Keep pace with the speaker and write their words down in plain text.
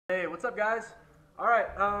Hey, what's up guys? Alright,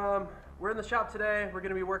 we're in the shop today. We're going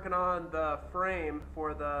to be working on the frame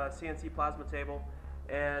for the CNC plasma table,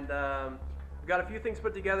 and we've got a few things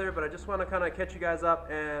put together, but I just want to kind of catch you guys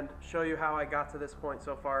up and show you how I got to this point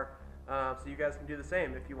so far, so you guys can do the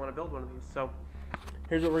same if you want to build one of these. So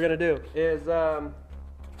here's what we're going to do is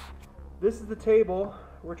this is the table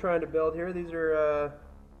we're trying to build here. These are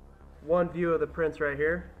one view of the prints right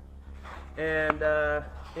here, and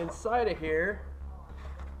inside of here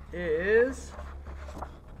is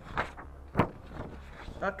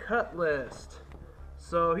a cut list.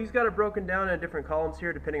 So he's got it broken down in different columns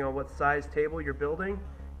here depending on what size table you're building,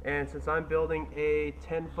 and since I'm building a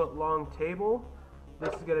 10-foot long table,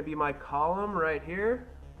 this is going to be my column right here,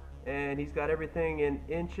 and he's got everything in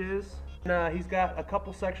inches. And, he's got a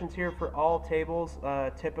couple sections here for all tables,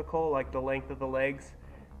 typical, like the length of the legs,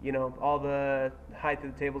 you know, all the height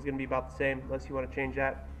of the table is going to be about the same unless you want to change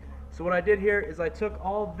that. So what I did here is I took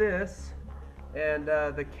all this and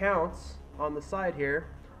the counts on the side here.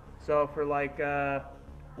 So for like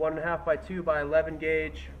 1.5 by 2 by 11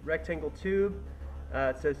 gauge rectangle tube,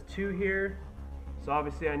 it says 2 here. So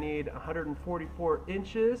obviously I need 144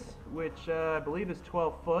 inches, which I believe is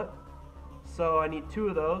 12 foot. So I need 2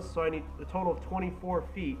 of those, so I need a total of 24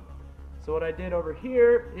 feet. So what I did over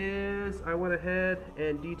here is I went ahead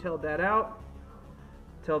and detailed that out,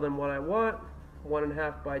 tell them what I want.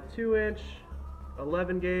 1.5 by 2 inch,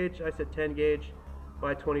 11 gauge, I said 10 gauge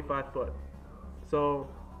by 25 foot. So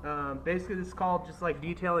basically this is called just like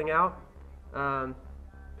detailing out,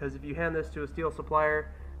 because if you hand this to a steel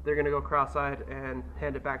supplier, they're going to go cross-eyed and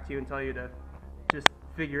hand it back to you and tell you to just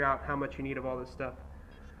figure out how much you need of all this stuff.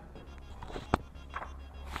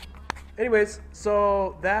 Anyways,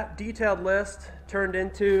 so that detailed list turned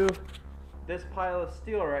into this pile of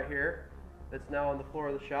steel right here that's now on the floor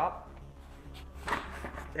of the shop.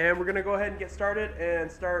 And we're going to go ahead and get started and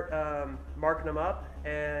start marking them up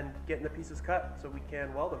and getting the pieces cut so we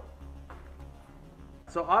can weld them.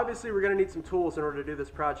 So obviously we're going to need some tools in order to do this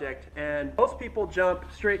project, and most people jump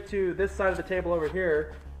straight to this side of the table over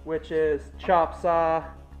here, which is chop saw,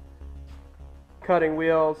 cutting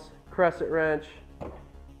wheels, crescent wrench,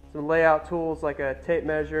 some layout tools like a tape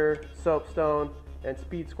measure, soapstone, and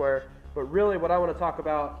speed square. But really what I want to talk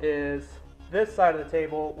about is this side of the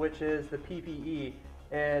table, which is the PPE.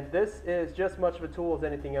 And this is just as much of a tool as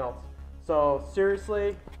anything else. So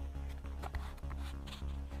seriously,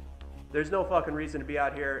 there's no fucking reason to be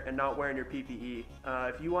out here and not wearing your PPE.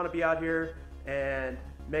 If you want to be out here and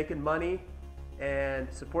making money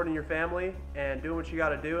and supporting your family and doing what you got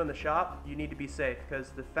to do in the shop, you need to be safe, because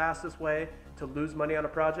the fastest way to lose money on a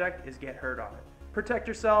project is get hurt on it. Protect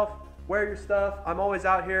yourself, wear your stuff. I'm always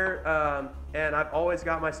out here, and I've always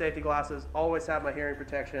got my safety glasses, always have my hearing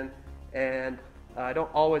protection, and I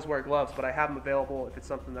don't always wear gloves, but I have them available if it's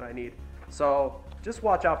something that I need. So just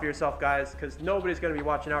watch out for yourself, guys, because nobody's going to be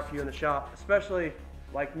watching out for you in the shop, especially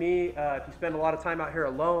like me. If you spend a lot of time out here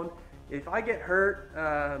alone, if I get hurt,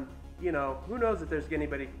 you know, who knows if there's going to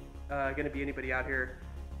be anybody out here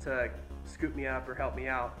to scoop me up or help me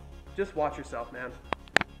out. Just watch yourself, man.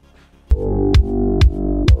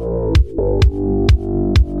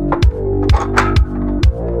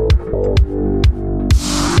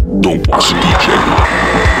 Don't watch the DJ.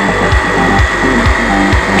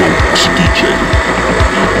 Don't watch the DJ.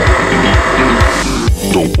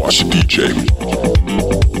 Don't watch the DJ.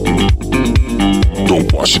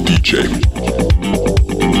 Don't watch the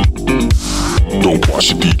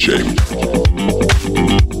DJ.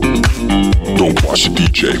 Don't watch the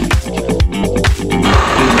DJ.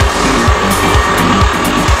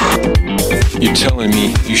 You're telling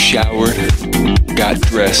me you showered, got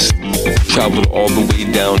dressed, traveled all the way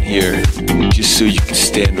down here just so you can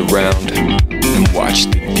stand around and watch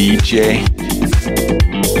the DJ?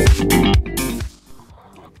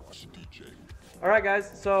 Alright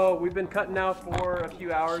guys, so we've been cutting now for a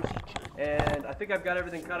few hours, and I think I've got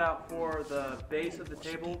everything cut out for the base of the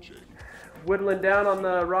table. Whittling down on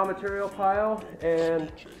the raw material pile,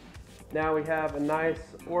 and now we have a nice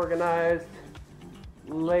organized,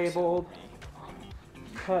 labeled,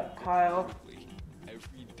 cut pile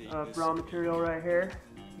of raw material right here,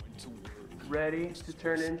 ready to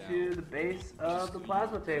turn into the base of the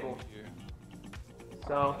plasma table.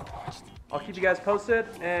 So I'll keep you guys posted,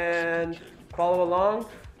 and follow along.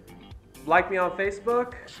 Like me on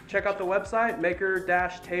Facebook. Check out the website,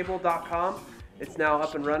 maker-table.com. It's now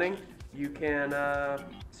up and running. You can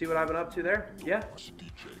see what I've been up to there. Yeah.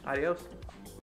 Adios.